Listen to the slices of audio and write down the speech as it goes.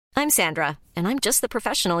I'm Sandra, and I'm just the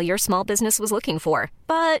professional your small business was looking for.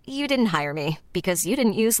 But you didn't hire me because you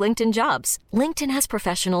didn't use LinkedIn Jobs. LinkedIn has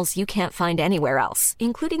professionals you can't find anywhere else,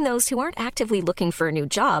 including those who aren't actively looking for a new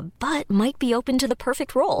job, but might be open to the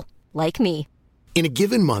perfect role, like me. In a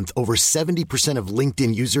given month, over 70% of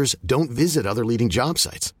LinkedIn users don't visit other leading job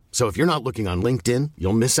sites. So if you're not looking on LinkedIn,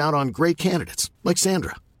 you'll miss out on great candidates like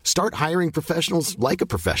Sandra. Start hiring professionals like a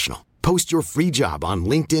professional. Post your free job on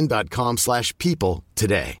linkedin.com/people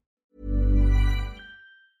today.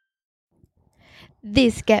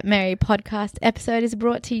 This Get Merry podcast episode is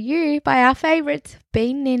brought to you by our favourites,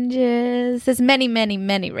 Bean Ninjas. There's many, many,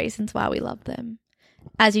 many reasons why we love them.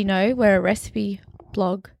 As you know, we're a recipe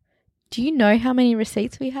blog. Do you know how many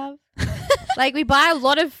receipts we have? Like, we buy a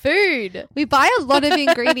lot of food. We buy a lot of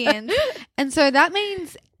ingredients. And so that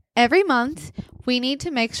means every month we need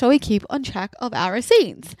to make sure we keep on track of our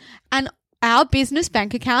receipts. And our business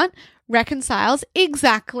bank account reconciles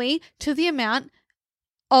exactly to the amount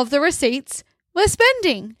of the receipts we're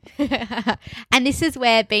spending. And this is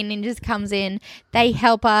where Bean Ninjas comes in. They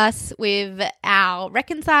help us with our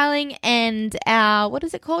reconciling and our, what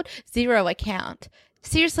is it called? Zero account.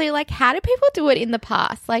 Seriously, like, how do people do it in the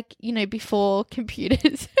past? Like, you know, before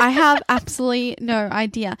computers. I have absolutely no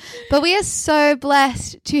idea. But we are so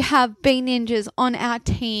blessed to have Bean Ninjas on our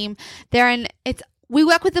team. We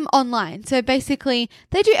work with them online. So basically,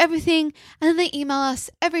 they do everything and then they email us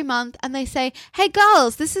every month and they say, hey,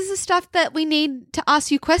 girls, this is the stuff that we need to ask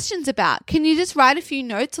you questions about. Can you just write a few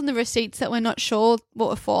notes on the receipts that we're not sure what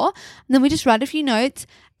we're for? And then we just write a few notes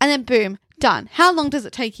and then boom, done. How long does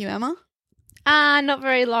it take you, Emma? Not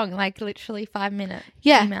very long, like literally 5 minutes.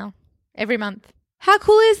 Yeah. Email every month. How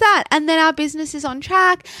cool is that? And then our business is on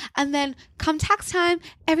track. And then come tax time,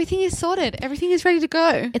 everything is sorted. Everything is ready to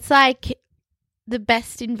go. It's like the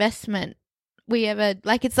best investment we ever,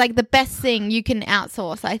 like, it's like the best thing you can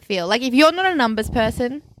outsource, I feel. Like, if you're not a numbers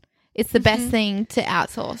person, it's the best thing to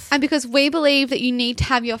outsource. And because we believe that you need to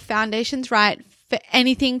have your foundations right for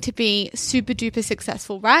anything to be super duper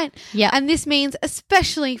successful, right? Yeah. And this means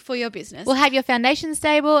especially for your business. We'll have your foundation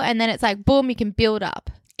stable and then it's like, boom, you can build up.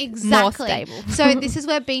 Exactly. More stable. So this is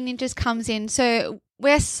where Bean Ninjas comes in. So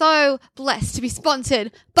we're so blessed to be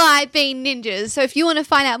sponsored by Bean Ninjas. So if you want to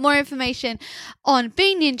find out more information on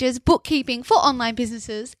Bean Ninjas bookkeeping for online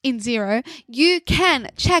businesses in Xero, you can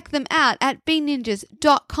check them out at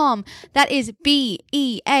beanninjas.com. That is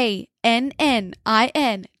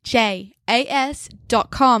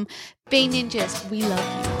BEANNINJAS.com. Bean Ninjas, we love you.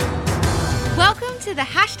 Welcome to the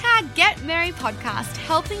hashtag Get Merry podcast,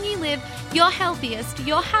 helping you live your healthiest,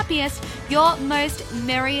 your happiest, your most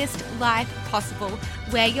merriest life possible.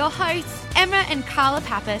 We're your hosts, Emma and Carla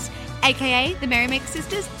Pappas, aka the Merry Make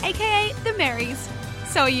Sisters, aka the Marys.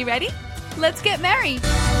 So are you ready? Let's get merry.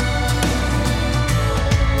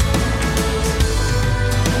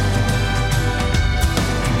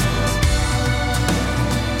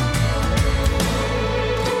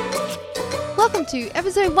 Welcome to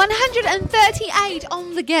episode 138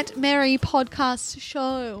 on the Get Merry podcast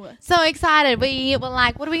show. So excited. We were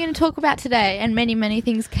like, what are we going to talk about today? And many, many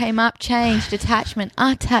things came up. Changed, attachment.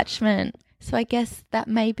 So I guess that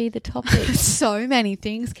may be the topic. So many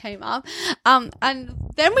things came up. And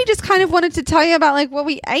then we just kind of wanted to tell you about like what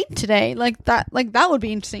we ate today. Like that would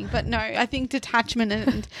be interesting. But no, I think detachment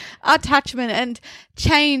and attachment and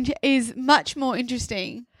change is much more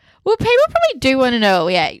interesting. Well, people probably do want to know what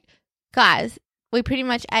we ate. Guys, we pretty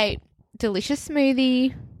much ate delicious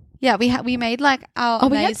smoothie. Yeah, we made like our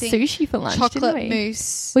amazing we had sushi for lunch, chocolate didn't we?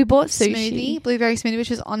 mousse. We bought sushi. Blueberry smoothie,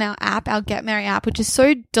 which is on our app, our Get Merry app, which is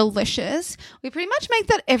so delicious. We pretty much make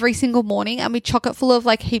that every single morning, and we chock it full of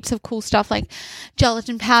like heaps of cool stuff like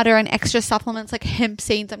gelatin powder and extra supplements like hemp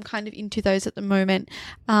seeds. I'm kind of into those at the moment,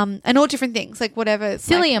 and all different things like whatever.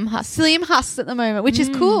 Psyllium husks at the moment, which is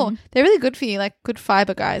cool. They're really good for you, like good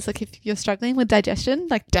fiber, guys. Like if you're struggling with digestion,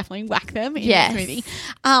 like definitely whack them in your smoothie.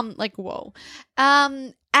 Like whoa.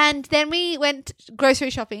 And then we went grocery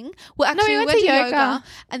shopping. Well, actually, we went to yoga.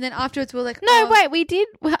 And then afterwards, we were like, we did.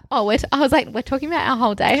 I was like, we're talking about our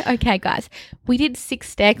whole day. Okay, guys. We did 6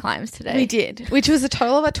 stair climbs today. We did, which was a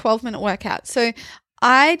total of a 12-minute workout. So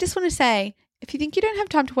I just want to say, if you think you don't have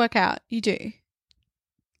time to work out, you do.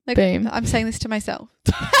 Like, boom. I'm saying this to myself.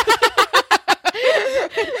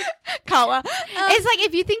 Kawa. It's like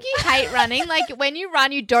if you think you hate running, like when you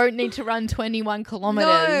run, you don't need to run 21 kilometers.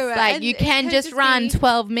 No, like and you it can can just just run be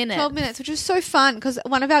 12 minutes. 12 minutes, which was so fun because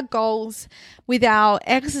one of our goals with our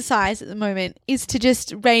exercise at the moment is to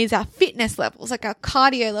just raise our fitness levels, like our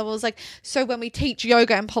cardio levels. Like, so when we teach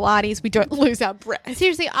yoga and Pilates, we don't lose our breath.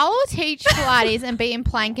 Seriously, I will teach Pilates and be in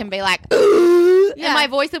plank and be like, ooh, and my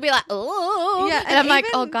voice will be like, ooh. Yeah, And and I'm like,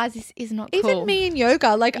 even- oh, guys, this is not Even cool. me in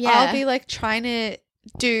yoga, like Yeah. I'll be like trying to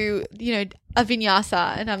do, a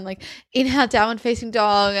vinyasa and I'm like inhale, downward facing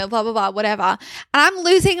dog and blah, blah, blah, whatever. And I'm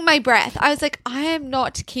losing my breath. I was like, I am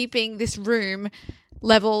not keeping this room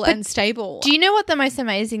level and stable. Do you know what the most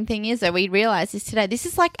amazing thing is, though? We realized this today. This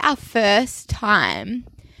is like our first time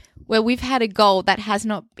where we've had a goal that has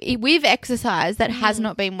not, we've exercised that has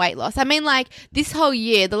not been weight loss. I mean, like this whole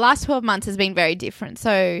year, the last 12 months has been very different.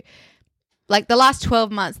 So like the last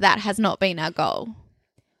 12 months, that has not been our goal,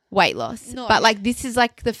 weight loss. No. But like this is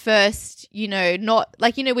like the first, not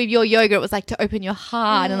like, with your yoga, it was like to open your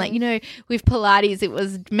heart. And like, with Pilates, it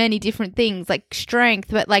was many different things like strength,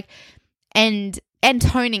 but like, and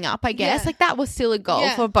toning up, I guess. Yeah. Like that was still a goal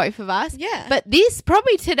Yeah. for both of us. Yeah. But this,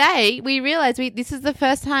 probably today, we realized this is the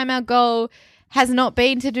first time our goal has not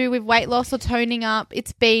been to do with weight loss or toning up.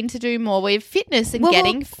 It's been to do more with fitness and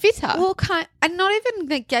getting fitter. Well, and not even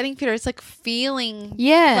like getting fitter. It's like feeling,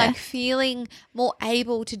 feeling more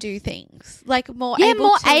able to do things, like more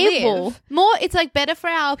able to live. More, it's like better for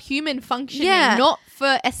our human functioning, Yeah. not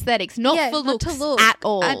for aesthetics, not for not looks to look at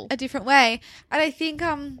all. a different way. And I think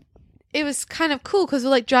it was kind of cool because we're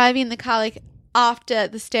like driving in the car like after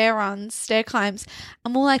the stair climbs,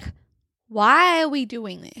 and we're like, why are we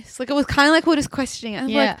doing this? Like it was kind of like we're just questioning it. And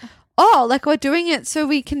we're like, oh, like we're doing it so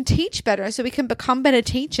we can teach better, so we can become better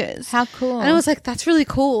teachers. How cool. And I was like, that's really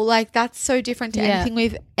cool. Like that's so different to anything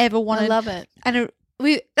we've ever wanted. I love it. And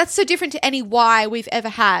that's so different to any why we've ever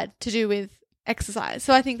had to do with exercise.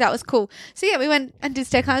 So I think that was cool. So yeah, we went and did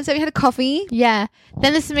stair climbs. So we had a coffee. Yeah.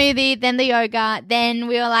 Then the smoothie, then the yoga. Then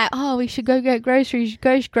we were like, oh, we should go get groceries,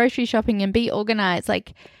 go grocery shopping and be organized.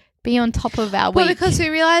 Like, be on top of our Well, week. because we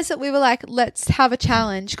realized that we were like, let's have a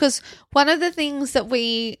challenge. Because one of the things that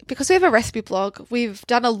because we have a recipe blog, we've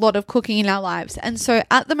done a lot of cooking in our lives. And so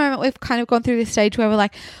at the moment, we've kind of gone through this stage where we're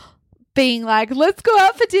like, being like, let's go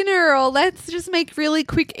out for dinner or let's just make really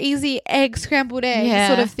quick, easy scrambled egg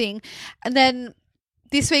sort of thing. And then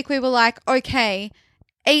this week we were like, okay,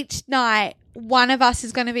 each night one of us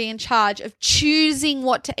is going to be in charge of choosing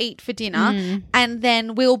what to eat for dinner and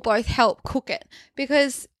then we'll both help cook it.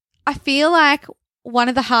 Because I feel like one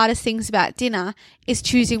of the hardest things about dinner is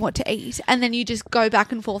choosing what to eat. And then you just go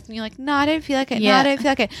back and forth and you're like, no, I don't feel like it. No, I don't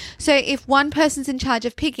feel like it. So if one person's in charge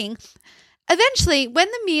of picking, eventually when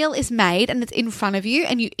the meal is made and it's in front of you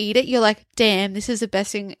and you eat it, you're like, damn, this is the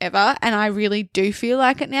best thing ever. And I really do feel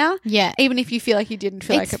like it now. Yeah. Even if you feel like you didn't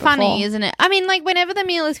feel like it It's funny, before. isn't it? I mean, like whenever the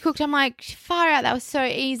meal is cooked, I'm like, far out, that was so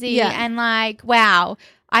easy. Yeah. And like, wow.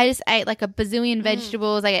 I just ate like a bazillion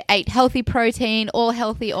vegetables. I ate healthy protein, all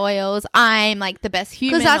healthy oils. I'm like the best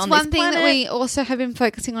human Because that's on one this thing that planet. we also have been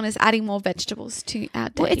focusing on is adding more vegetables to our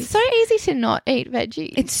days. Well, it's so easy to not eat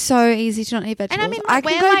veggies. It's so easy to not eat vegetables. and I mean, I like,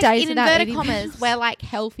 can we're go like, days in without inverted eating commas, vegetables. we're like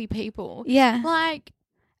healthy people. Yeah. Like,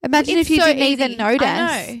 Imagine if it's you so didn't easy. even notice.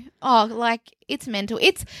 I know. Oh, like it's mental.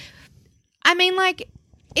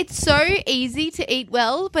 It's so easy to eat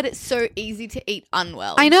well, but it's so easy to eat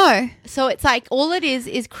unwell. I know. So it's like all it is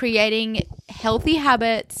creating healthy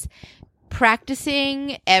habits,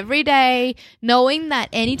 practicing every day, knowing that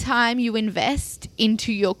anytime you invest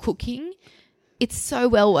into your cooking, it's so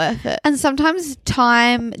well worth it. And sometimes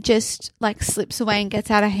time just like slips away and gets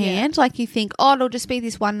out of hand. Like you think, oh, it'll just be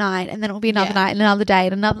this one night and then it'll be another night and another day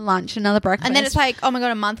and another lunch and another breakfast. And then it's like, oh my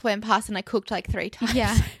God, a month went past and I cooked like 3 times.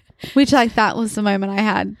 yeah. Which like that was the moment I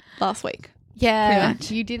had last week. Yeah. Pretty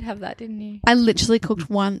much. You did have that, didn't you? I literally cooked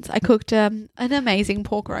once. I cooked an amazing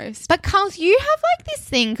pork roast. But Carls, you have like this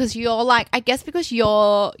thing because you're like, I guess because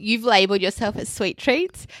you've labeled yourself as sweet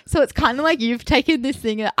treats. So it's kind of like you've taken this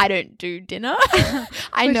thing that I don't do dinner.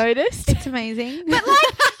 I noticed. It's amazing. But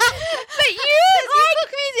like, but you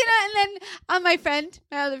cook me dinner and then my friend,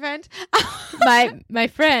 my other friend, my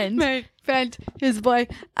friend. my friend, who's a boy,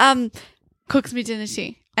 cooks me dinner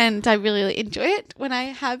too. And I really enjoy it when I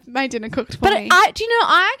have my dinner cooked for me. But do you know,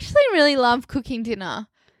 I actually really love cooking dinner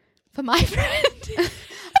for my friend.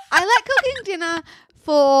 I like cooking dinner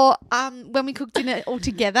for when we cook dinner all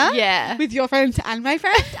together. Yeah. With your friends and my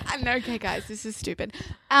friend. And okay, guys, this is stupid.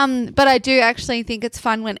 But I do actually think it's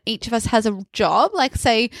fun when each of us has a job. Like,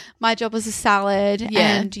 say my job was a salad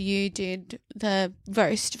and you did the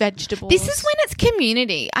roast vegetables. This is when it's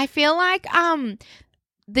community. I feel like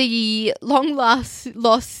the long lost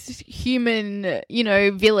human,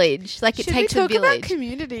 village. Like, it Should takes we a talk about village.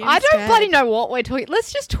 community I don't instead? bloody know what we're talking.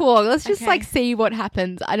 Let's just talk. Let's just Okay. see what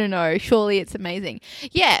happens. I don't know. Surely it's amazing.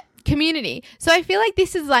 Yeah, community. So I feel like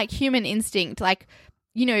this is like human instinct. Like,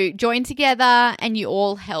 join together and you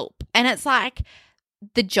all help. And it's like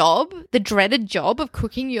the dreaded job of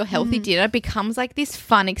cooking your healthy dinner becomes like this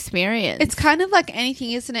fun experience. It's kind of like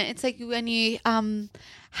anything, isn't it? It's like when you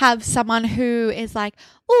have someone who is like,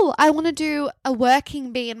 oh, I want to do a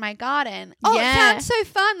working bee in my garden. Oh, Yeah. it sounds so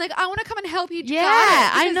fun. Like, I want to come and help you Yeah, garden.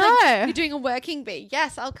 I Because, like, know. you're doing a working bee.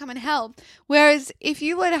 Yes, I'll come and help. Whereas if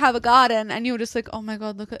you were to have a garden and you were just like, oh my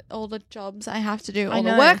God, look at all the jobs I have to do, I all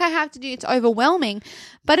the know. work I have to do, it's overwhelming.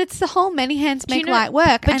 But it's the whole many hands Do you make know- light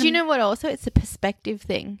work. But And- you know what also? It's a perspective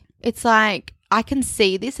thing. It's like, I can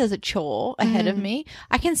see this as a chore ahead of me.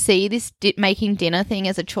 I can see this making dinner thing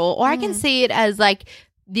as a chore, or I can see it as like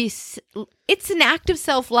this. It's an act of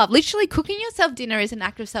self-love. Literally, cooking yourself dinner is an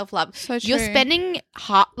act of self-love. So You're true. spending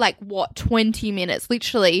 20 minutes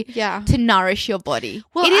literally Yeah. to nourish your body.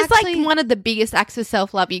 Well, it is actually- like one of the biggest acts of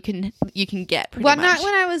self-love you can get. Pretty One much. night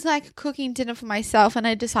when I was like cooking dinner for myself and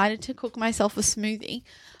I decided to cook myself a smoothie.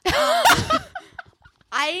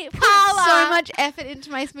 I put Carla. so much effort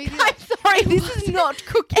into my smoothie. I'm sorry, this is not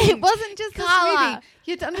cooking. It wasn't just a Carla. smoothie.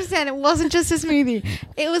 You have to understand, it wasn't just a smoothie.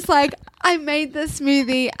 It was like I made the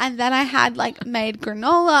smoothie and then I had like made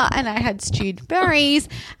granola and I had stewed berries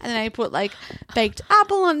and then I put like baked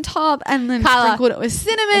apple on top and then Carla, sprinkled it with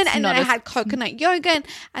cinnamon it's and not then I a- had coconut yogurt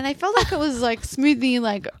and I felt like it was like smoothie,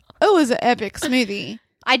 like it was an epic smoothie.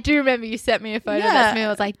 I do remember you sent me a photo of Yeah. that smoothie. I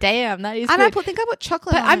was like, damn, that is And good. I think I put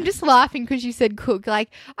chocolate But on I'm it. just laughing because you said cook.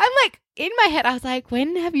 Like, I'm like, in my head, I was like,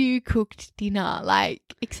 when have you cooked dinner? Like,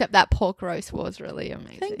 except that pork roast was really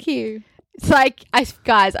amazing. Thank you. It's like,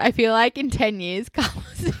 guys, I feel like in 10 years, Carla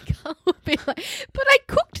will be like, but I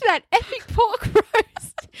cooked that epic pork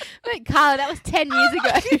roast. Like, Carla, that was 10 years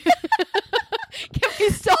ago. Can we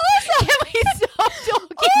stop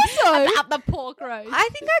talking Also- about the pork roast? I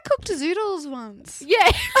think I cooked zoodles once. Yeah.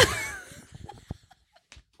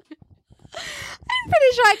 I'm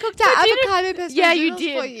pretty sure I cooked out But you avocado pesto Yeah, you zoodles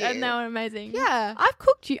did. for you. And they were amazing. Yeah. I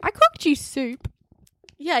cooked you soup.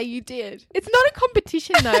 Yeah, you did. It's not a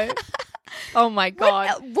competition though. Oh my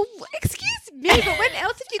god. Excuse me, but when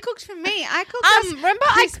else have you cooked for me? I cooked us Remember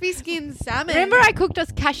crispy skin salmon. Remember I cooked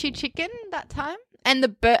us cashew chicken that time?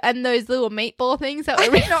 And and those little meatball things that I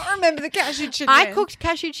were do not remember the cashew chicken. I cooked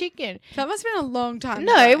cashew chicken. That must have been a long time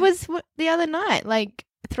No, ago. it was the other night, like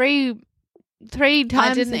three times.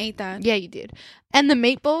 I didn't eat that. Yeah, you did. And the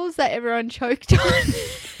meatballs that everyone choked on.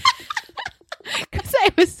 Because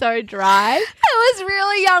they were so dry. I was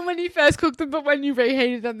really young when you first cooked them, but when you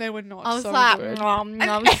reheated them, they were not I was so like, good.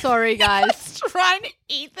 I'm sorry, guys. Trying to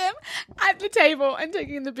eat them at the table and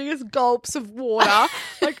taking the biggest gulps of water,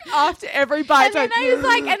 like after every bite. And then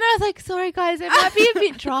I was like, sorry, guys, they might be a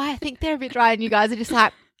bit dry. I think they're a bit dry. And you guys are just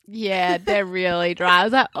like, yeah, they're really dry. I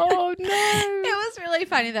was like, oh no. it was really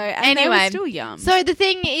funny though. And they Anyway, were still yum. So the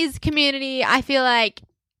thing is, community, I feel like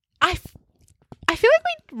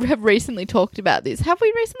we have recently talked about this. Have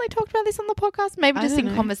we recently talked about this on the podcast? Maybe I just don't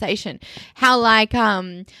in know. conversation. How like,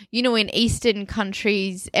 in Eastern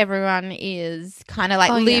countries, everyone is kind of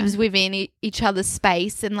like lives within each other's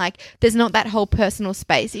space and like there's not that whole personal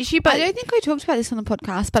space issue. But I don't think we talked about this on the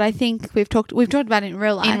podcast, but I think we've talked about it in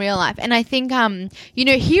real life. in real life. And I think,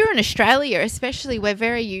 here in Australia, especially, we're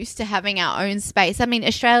very used to having our own space. I mean,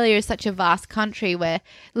 Australia is such a vast country where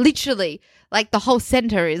literally like the whole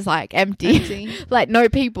center is like empty. Like no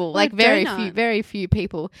people, like very few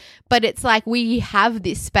people. But it's like we have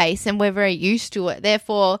this space and we're very used to it.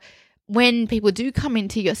 Therefore, when people do come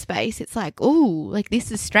into your space, it's like, oh, like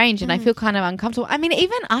this is strange and I feel kind of uncomfortable. I mean,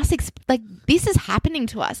 even us, like this is happening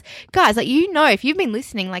to us. Guys, like, if you've been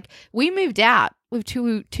listening, like we moved out with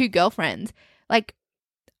two girlfriends. Like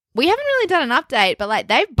we haven't really done an update, but like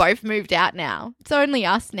they've both moved out now. It's only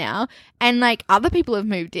us now. And like other people have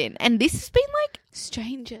moved in. And this has been like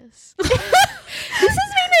Strangers. this has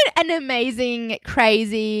been an amazing,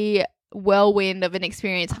 crazy whirlwind of an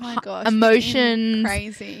experience. Oh my gosh. Emotions,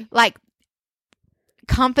 Crazy. like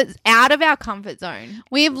comfort, out of our comfort zone.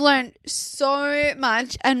 We have learned so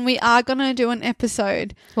much and we are going to do an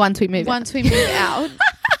episode Once we move once we move out,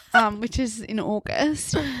 which is in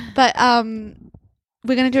August. But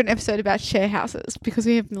we're going to do an episode about share houses because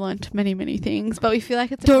we have learnt many, many things, but we feel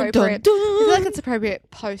like it's appropriate. We feel like it's appropriate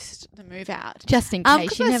post the move out. just in case.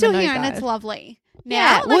 Because You we're never still know, here and guys. it's lovely.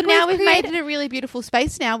 Yeah, Now, well, now we've made created a really beautiful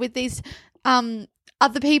space now with these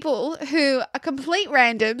other people who are complete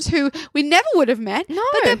randoms who we never would have met. No.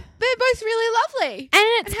 But they're both really lovely. And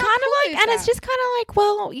it's how kind of cool like, is and it's that? just kind of like,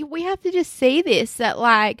 well, we have to just see this, that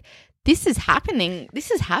like this is happening. This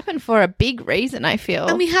has happened for a big reason, I feel.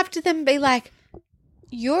 And we have to then be like,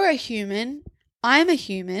 you're a human. I'm a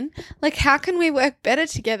human. Like, how can we work better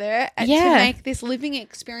together and to Yeah. make this living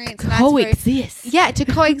experience nice for- coexist. Yeah, to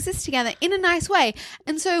coexist together in a nice way.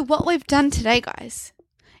 And so what we've done today, guys,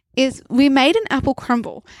 is we made an apple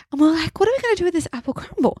crumble. And we're like, what are we going to do with this apple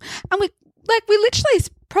crumble? And we literally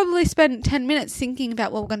probably spent 10 minutes thinking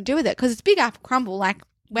about what we're going to do with it because it's big apple crumble. Like,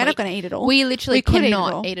 we're not going to eat it all. We literally could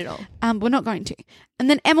cannot eat it all. We're not going to. And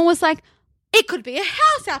then Emma was like, it could be a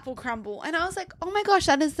house apple crumble. And I was like, oh my gosh,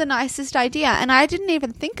 that is the nicest idea. And I didn't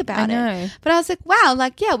even think about I know. it. But I was like, wow,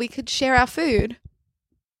 like, yeah, we could share our food.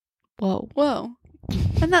 Whoa. Whoa.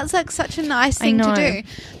 And that's like such a nice I thing to know. do.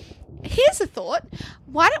 Here's a thought.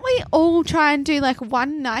 Why don't we all try and do like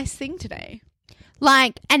one nice thing today?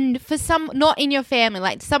 Like, and for some, not in your family,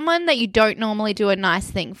 like someone that you don't normally do a nice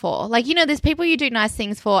thing for. Like, you know, there's people you do nice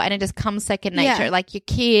things for and it just comes second nature. Yeah. Like your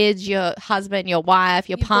kids, your husband, your wife,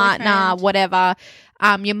 your partner, boyfriend. whatever,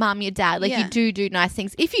 your mum, your dad. Like Yeah. you do nice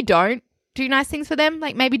things. If you don't do nice things for them,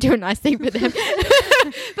 like maybe do a nice thing for them.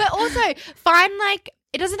 But also find like,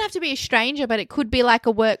 it doesn't have to be a stranger, but it could be like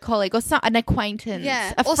a work colleague or an acquaintance,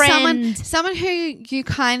 a or friend. someone who you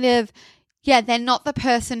kind of, they're not the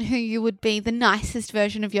person who you would be the nicest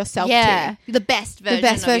version of yourself Yeah, to. the best version, The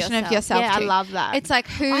best version of yourself Yeah, to. I love that. It's like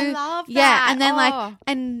who I love Yeah, that. and then Oh. like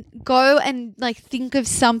and go and like think of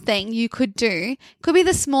something you could do. Could be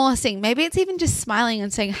the smallest thing. Maybe it's even just smiling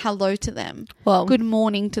and saying hello to them. Well, Good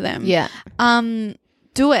morning to them. yeah.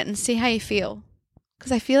 Do it and see how you feel.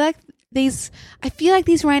 Because I feel like these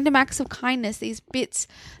random acts of kindness, these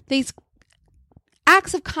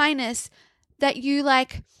acts of kindness that you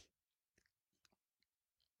like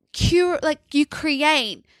you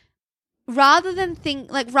create rather than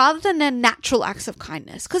the natural acts of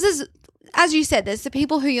kindness. Because there's, as you said, there's the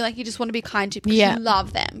people who you just want to be kind to because Yeah. you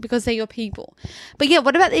love them because they're your people. But yeah,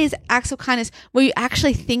 what about these acts of kindness where you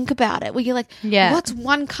actually think about it, where you're like, Yeah. what's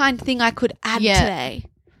one kind thing I could add Yeah. today?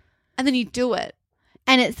 And then you do it.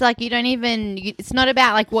 And it's like it's not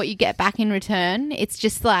about like what you get back in return. It's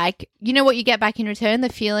just like, you know what you get back in return? The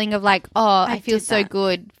feeling of like, oh, I feel did so that.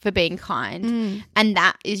 good for being kind. And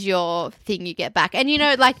that is your thing you get back. And you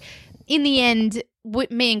know, like in the end,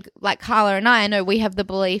 me and like Carla and I know we have the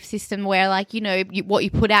belief system where like, you know, what you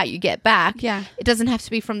put out, you get back. Yeah. It doesn't have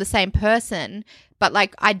to be from the same person. But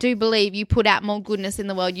like, I do believe you put out more goodness in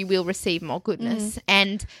the world, you will receive more goodness.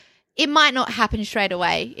 And it might not happen straight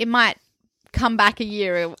away. It might come back a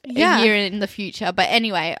year in the future. But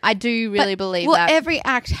anyway, I do really believe that. Every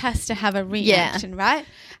act has to have a reaction, right?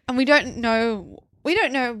 And we don't know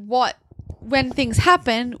what, when things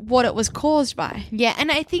happen, what it was caused by. Yeah,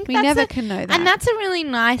 and I think We never can know that. And that's a really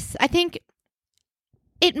nice, I think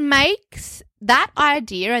it makes that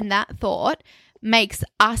idea and that thought makes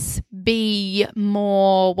us be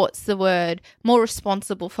more, more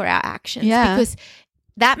responsible for our actions. Yeah. Because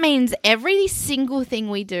that means every single thing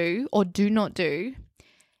we do or do not do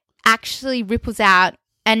actually ripples out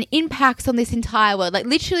and impacts on this entire world. Like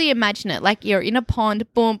literally imagine it, like you're in a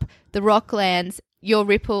pond, boom, the rock lands, your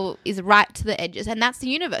ripple is right to the edges, and that's the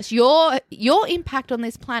universe. Your impact on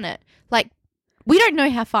this planet, like we don't know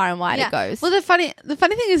how far and wide it goes. Well, the funny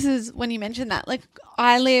thing is when you mentioned that, like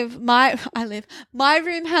my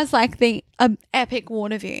room has like the epic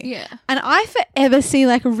water view. Yeah. And I forever see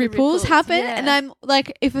like ripples ripples, happen, yeah. and I'm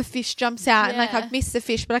like, if a fish jumps out and like Yeah. I've missed the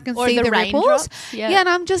fish, but I can Or see the the ripples. raindrops, yeah. And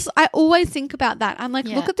I always think about that. I'm like,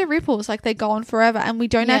 Yeah. look at the ripples, like they go on forever, and we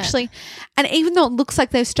don't Yeah. actually. And even though it looks like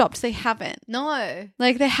they've stopped, they haven't. No.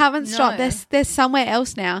 Like they haven't stopped. No. They're somewhere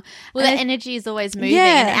else now. Well, And the energy is always moving,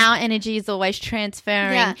 Yeah. and our energy is always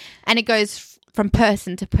transferring, Yeah. and it goes from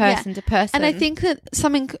person to person to person. And I think that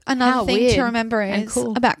another How thing weird to remember and is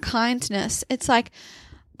cool. about kindness. It's like,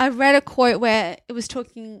 I read a quote where it was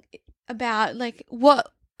talking about like, what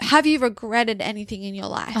have you regretted anything in your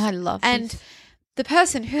life? I love And this. the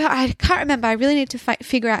person who I can't remember, I really need to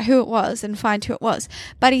figure out who it was and find who it was.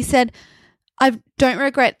 But he said, I don't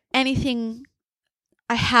regret anything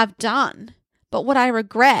I have done, but what I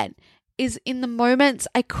regret is in the moments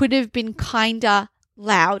I could have been kinder,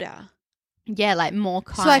 louder. Yeah, like more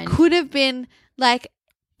kind. So I could have been like,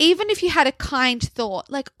 even if you had a kind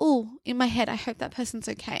thought, like, oh, in my head, I hope that person's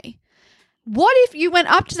okay. What if you went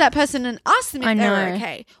up to that person and asked them if I they were know.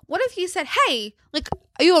 okay? What if you said, hey, like,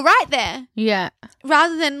 are you all right there? Yeah.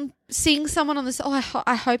 Rather than seeing someone on this,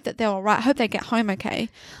 I hope that they're all right. I hope they get home okay.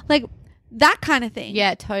 Like that kind of thing.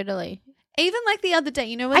 Yeah, totally. Even like the other day,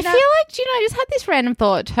 you know, when I feel like, do you know, I just had this random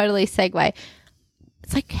thought, totally segue.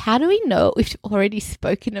 It's like, how do we know we've already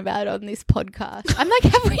spoken about it on this podcast? I'm like,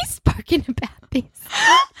 have we spoken about this?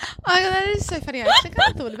 Oh my God, that is so funny. I actually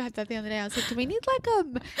kind of thought about that the other day. I was like, do we need like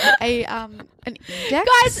an index?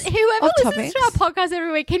 Guys, whoever of listens to our podcast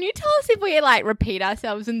every week, can you tell us if we like repeat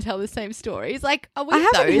ourselves and tell the same stories? Like, are we I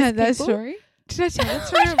haven't those heard that people? story. Did I tell that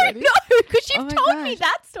story I already? don't know, because you've Oh my told me gosh.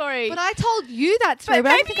 that story. But I told you that story, But but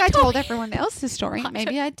I don't maybe think you I told told me- everyone else's story. I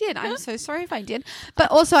Maybe don't I did. I'm so sorry if I did. But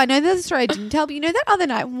also, I know there's a story I didn't tell, but you know that other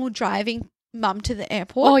night when we were driving Mum to the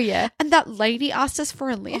airport? Oh, yeah. And that lady asked us for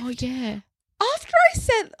a lift. Oh, yeah.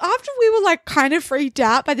 After we were like kind of freaked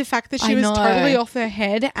out by the fact that she I was know. totally off her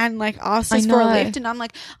head and like asked I us for a know. lift, and I'm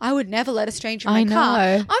like, I would never let a stranger in I my car.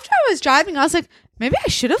 know. After I was driving, I was like, maybe I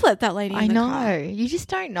should have let that lady in I the know. car. You just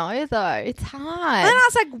don't know, though. It's hard. And then I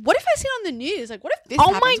was like, what if I see it on the news? Like, what if this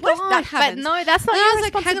Oh, happens? my What if God. that But happens? no, that's not And I your was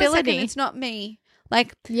like, hang on a responsibility. second, it's not me.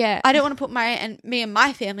 Like, Yeah. I don't want to put me and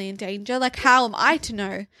my family in danger. Like, how am I to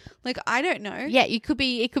know? Like, I don't know. Yeah, it could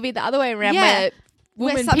be the other way around Yeah. where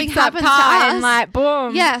woman something picks up happens to car us. and like,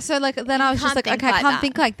 boom. Yeah, so like then I was just can't like, think okay, I like can't that.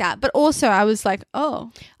 think like that. But also I was like,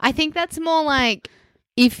 oh, I think that's more like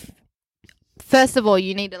if, first of all,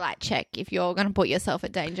 you need to like check if you're going to put yourself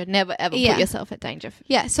at danger. Never ever Yeah. put yourself at danger.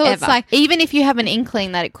 yeah. So Ever. it's like, even if you have an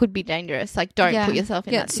inkling that it could be dangerous, like don't yeah, put yourself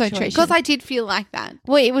in yeah, that it's so situation. true. Because I did feel like that.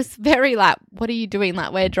 Well, it was very like, what are you doing?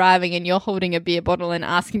 Like we're driving and you're holding a beer bottle and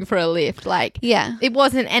asking for a lift. Like Yeah. it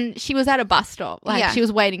wasn't, and she was at a bus stop. Like Yeah. she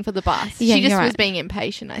was waiting for the bus. Yeah, she just you're was right. being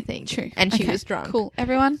impatient, I think. True. And she Okay, was drunk. Cool.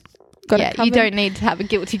 Everyone got Yeah, it you covered? don't need to have a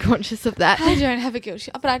guilty conscience of that. I don't have a guilt,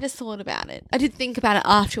 but I just thought about it. I did think about it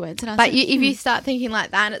afterwards, and I was But like, if you start thinking like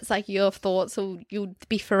that, it's like your thoughts you'll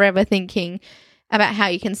be forever thinking about how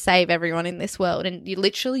you can save everyone in this world, and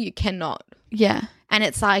you cannot. yeah, And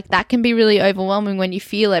it's like that can be really overwhelming when you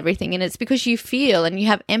feel everything, and it's because you feel and you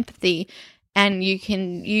have empathy, and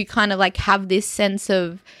you kind of like have this sense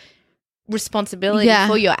of responsibility Yeah.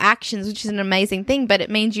 for your actions, which is an amazing thing, but it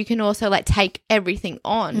means you can also like take everything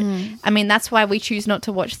on. I mean, that's why we choose not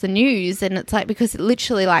to watch the news, and it's like because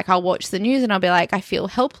literally like I'll watch the news and I'll be like, I feel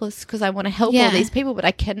helpless because I want to help Yeah. all these people, but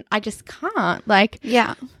I just can't. Like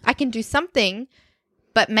yeah, I can do something,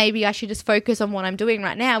 but maybe I should just focus on what I'm doing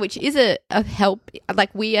right now, which is a help.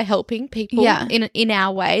 Like we are helping people Yeah. in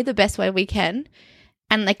our way, the best way we can.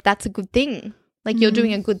 And like, that's a good thing. Like you're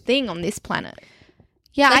doing a good thing on this planet.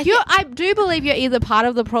 yeah. Like I do believe you're either part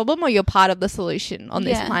of the problem or you're part of the solution on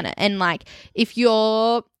this Yeah. planet. And like, if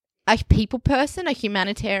you're a people person, a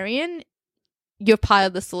humanitarian, you're part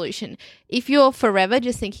of the solution. If you're forever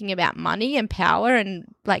just thinking about money and power and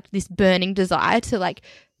like this burning desire to like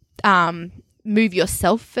move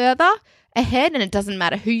yourself further ahead, and it doesn't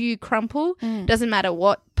matter who you crumple, doesn't matter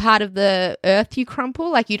what part of the earth you crumple,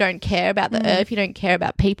 like you don't care about the earth, you don't care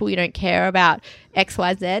about people, you don't care about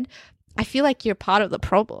XYZ, I feel like you're part of the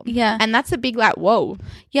problem. Yeah. And that's a big like, whoa.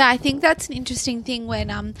 Yeah, I think that's an interesting thing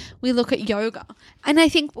when we look at yoga. And I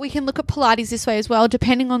think we can look at Pilates this way as well,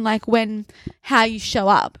 depending on like how you show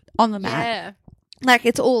up on the mat. Yeah. Like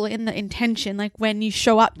it's all in the intention. Like when you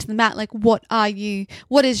show up to the mat, like what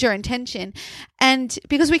is your intention? And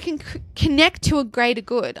because we can connect to a greater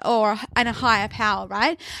good and a higher power,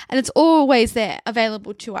 right? And it's always there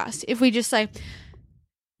available to us. If we just like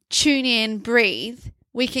tune in, breathe,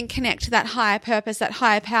 we can connect to that higher purpose, that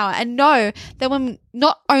higher power, and know that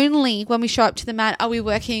not only when we show up to the mat are we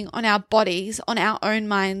working on our bodies, on our own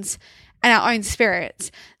minds and our own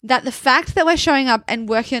spirits, that the fact that we're showing up and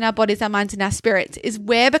working on our bodies, our minds and our spirits is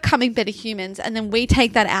we're becoming better humans, and then we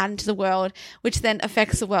take that out into the world, which then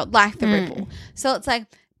affects the world like the ripple. So it's like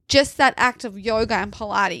just that act of yoga and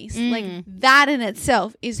Pilates, like that in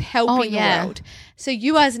itself is helping the world. So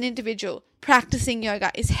you as an individual practicing yoga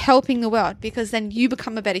is helping the world, because then you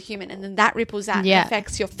become a better human, and then that ripples out and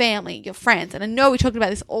affects your family, your friends. And I know we talk about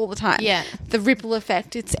this all the time. Yeah. The ripple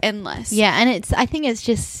effect, it's endless. Yeah, and I think it's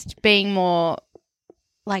just being more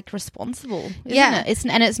like responsible, isn't Yeah. it?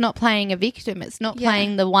 It's not playing a victim. It's not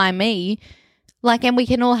playing the why me. Like, and we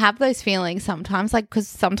can all have those feelings sometimes, like, because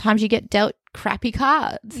sometimes you get dealt crappy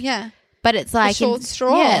cards. Yeah. But it's like short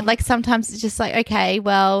straw. Yeah, like sometimes it's just like, okay,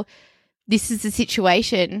 well, this is the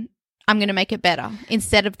situation. I'm going to make it better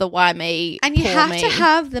instead of the why me. And you poor have me. to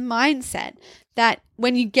have the mindset that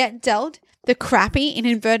when you get dealt the crappy, in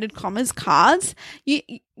inverted commas, cards, you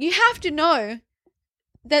have to know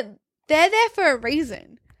that they're there for a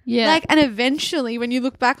reason. Yeah. Like, and eventually when you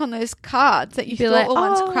look back on those cards that you You're thought like, were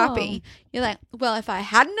once "Oh." crappy, you're like, well, if I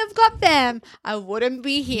hadn't have got them, I wouldn't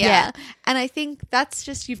be here. Yeah. And I think that's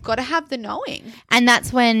just, you've got to have the knowing. And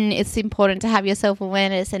that's when it's important to have your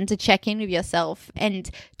self-awareness and to check in with yourself and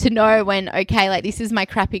to know when, okay, like this is my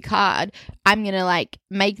crappy card. I'm going to like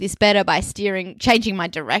make this better by changing my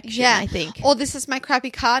direction, I think. Or this is my crappy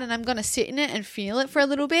card and I'm going to sit in it and feel it for a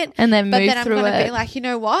little bit. And then but move then I'm through going to it. be like, you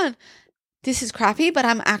know what? This is crappy, but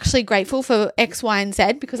I'm actually grateful for X, Y, and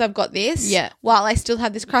Z because I've got this. Yeah. While I still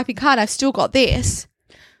have this crappy card, I've still got this.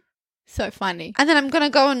 So funny. And then I'm going to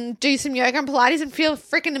go and do some yoga and Pilates and feel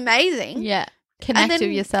freaking amazing. Yeah. Connect with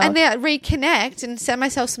yourself. And then reconnect and send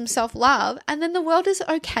myself some self-love. And then the world is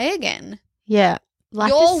okay again. Yeah. Life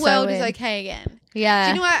Your so world is in. okay again. Yeah. Do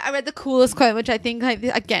you know what? I read the coolest quote, which I think, like,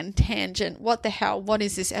 again, tangent. What the hell? What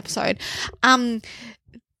is this episode?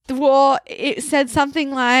 It said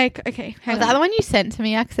something like, okay, hang Was on. that the one you sent to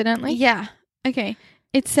me accidentally? Yeah. Okay.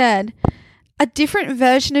 It said, a different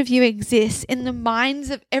version of you exists in the minds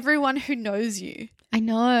of everyone who knows you. I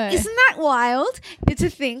know. Isn't that wild? To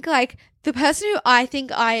think, like, the person who I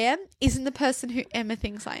think I am isn't the person who Emma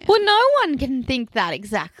thinks I am. Well, no one can think that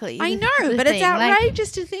exactly. I This is know, the but it's thing. Like,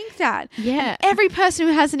 outrageous to think that. yeah. Every person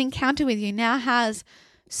who has an encounter with you now has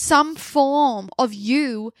some form of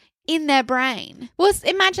you in their brain. Well,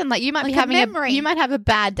 imagine like you might Like be a having memory. you might have a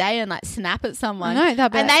bad day and like snap at someone. I know, they'll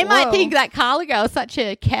be and like, they might "Whoa." think that Carla girl is such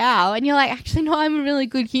a cow, and you're like, actually, no, I'm a really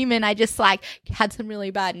good human. I just like had some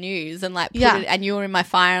really bad news and like put Yeah. it, and you were in my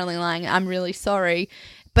filing line. I'm really sorry,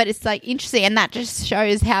 but it's like interesting, and that just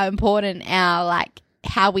shows how important our like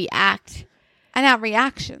how we act. And our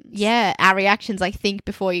reactions. Yeah, our reactions. Like think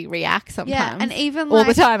before you react. Sometimes, Yeah, and even all like,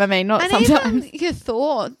 the time. I mean, not and sometimes. even your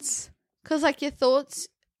thoughts. Because, like, your thoughts,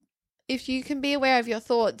 if you can be aware of your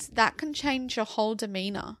thoughts, that can change your whole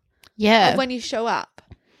demeanor Yeah, of when you show up.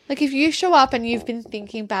 Like, if you show up and you've been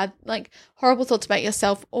thinking bad, like, horrible thoughts about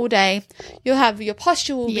yourself all day, you'll have your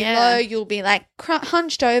posture will be Yeah. low, you'll be, like,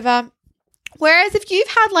 hunched over. Whereas if you've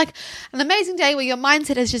had, like, an amazing day where your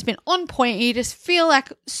mindset has just been on point, you just feel,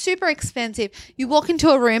 like, super expansive, you walk into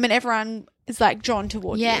a room and everyone is, like, drawn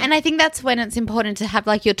toward you. yeah, and I think that's when it's important to have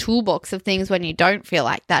like your toolbox of things when you don't feel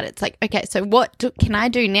like that. It's like, okay, so what can I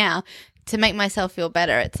do now to make myself feel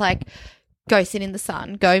better? It's like go sit in the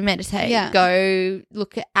sun, go meditate, Yeah. go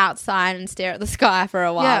look outside and stare at the sky for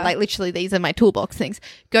a while. Yeah. Like literally, these are my toolbox things.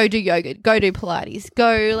 Go do yoga, go do Pilates,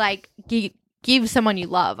 go like give someone you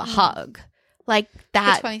love a hug. Like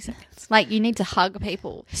that. For 20 seconds. Like you need to hug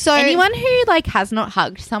people. So- anyone who like has not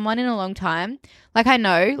hugged someone in a long time, like I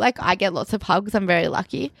know, like I get lots of hugs. I'm very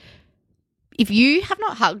lucky. If you have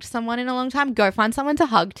not hugged someone in a long time, go find someone to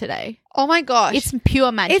hug today. Oh, my gosh. It's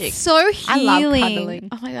pure magic. It's so I love healing. cuddling.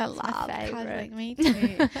 Oh my god, I my love favourite. cuddling. Me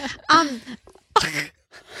too.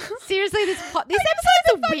 Seriously, this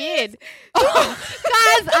episode's weird. Guys,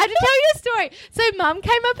 I have to tell you a story. So Mum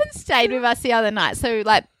came up and stayed with us the other night. So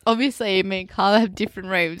like obviously me and Carla have different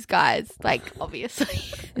rooms, guys. Like obviously.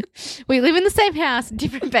 We live in the same house,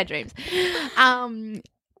 different bedrooms.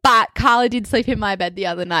 But Carla did sleep in my bed the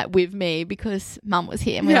other night with me because Mum was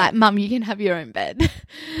here. And we're like, Mum, you can have your own bed.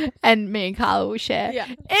 And me and Carla will share. Yeah.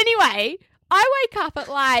 Anyway, I wake up at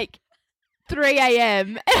like 3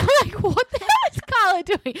 a.m. and I'm like, what the hell is Carla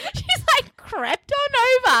doing? She's like crept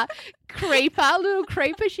on over. Little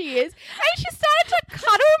creeper she is. And she started to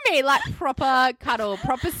cuddle me, like proper cuddle,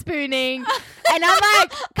 proper spooning. And I'm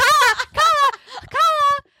like, Carla,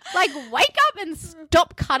 like wake up and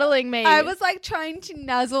stop cuddling me. I was like trying to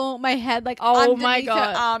nuzzle my head like Oh underneath my her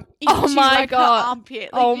God. arm Oh into, my like, God. her armpit.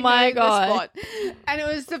 Like, Oh you my know, the God. spot. And it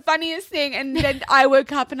was the funniest thing. And then I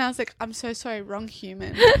woke up and I was like, I'm so sorry, wrong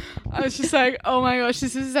human. I was just like, oh my gosh,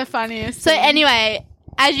 this is the funniest So thing. anyway,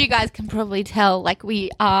 as you guys can probably tell, like we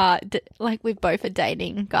are, we both are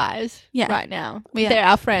dating guys right now. Yeah. They're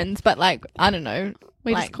our friends, but like, I don't know.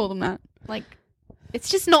 we like, just call them that. like, it's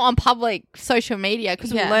just not on public social media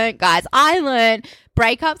because Yeah. we learnt, guys. I learned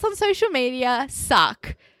breakups on social media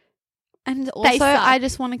suck. And They also, suck. I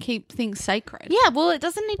just want to keep things sacred. Yeah, well, it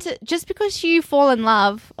doesn't need to, just because you fall in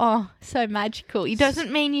love, so magical. It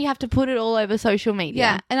doesn't mean you have to put it all over social media.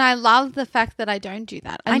 Yeah, and I love the fact that I don't do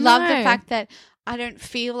that. I I love the know. fact that I don't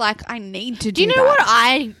feel like I need to do Do you know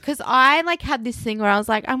that. what because I like had this thing where I was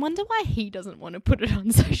like, I wonder why he doesn't want to put it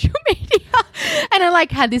on social media. And I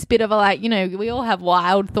like had this bit of a like, you know, we all have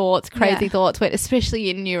wild thoughts, crazy Yeah. thoughts, but especially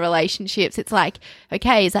in new relationships, it's like,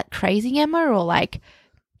 okay, is that crazy, Emma? Or like,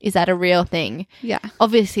 is that a real thing? Yeah.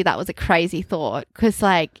 Obviously, that was a crazy thought because,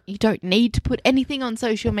 like, you don't need to put anything on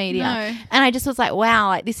social media. No. And I just was like, wow,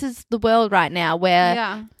 like, this is the world right now where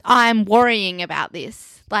Yeah. I'm worrying about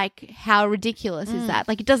this. Like, how ridiculous is that?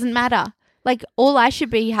 Like, it doesn't matter. Like, all I should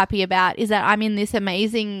be happy about is that I'm in this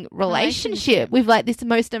amazing relationship with, like, this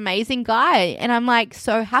most amazing guy. And I'm, like,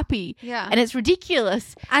 so happy. Yeah. And it's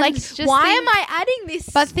ridiculous. And like, just why think- am I adding this?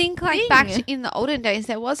 But think like thing? back in the olden days,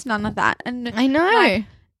 there was none of that. And I know. like,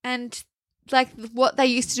 and like what they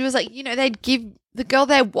used to do is like, you know, they'd give the girl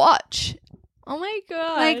their watch. Oh, my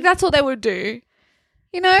God. Like that's all they would do.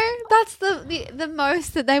 You know, that's the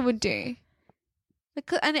most that they would do.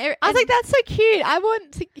 And I was like, that's so cute. I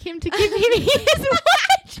want him to give me his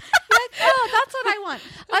watch. oh, that's what I want.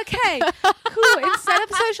 Okay, cool. Instead of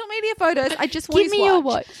social media photos, I just want Give his me your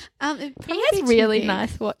watch. It'd He probably has be too really big.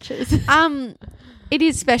 nice watches. It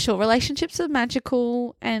is special. Relationships are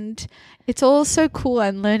magical, and it's all so cool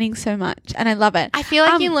and learning so much, and I love it. I feel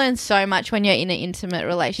like you learn so much when you're in an intimate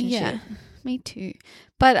relationship. Yeah, me too.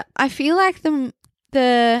 But I feel like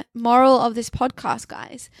the moral of this podcast,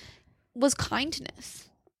 guys, was kindness.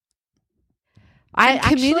 And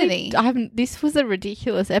community. This was a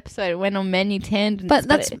ridiculous episode. It went on many tangents. But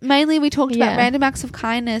that's mainly we talked Yeah. about random acts of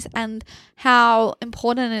kindness and how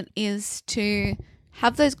important it is to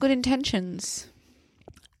have those good intentions.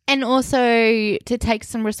 and also to take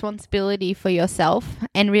some responsibility for yourself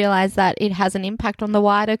and realize that it has an impact on the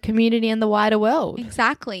wider community and the wider world.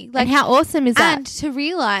 Exactly. Like, how awesome is that? And to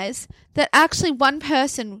realize that actually one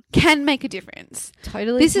person can make a difference.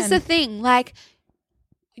 Totally. This is the thing. Like,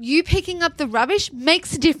 you picking up the rubbish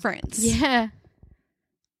makes a difference. Yeah.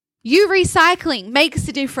 You recycling makes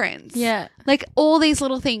a difference. Yeah. Like, all these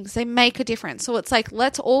little things, they make a difference. So it's like,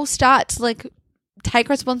 let's all start to, like, take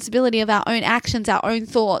responsibility of our own actions, our own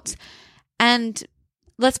thoughts, and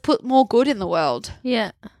let's put more good in the world.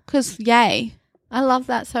 Yeah. Because, yay. I love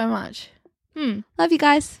that so much. Love you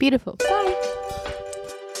guys. Beautiful. Bye.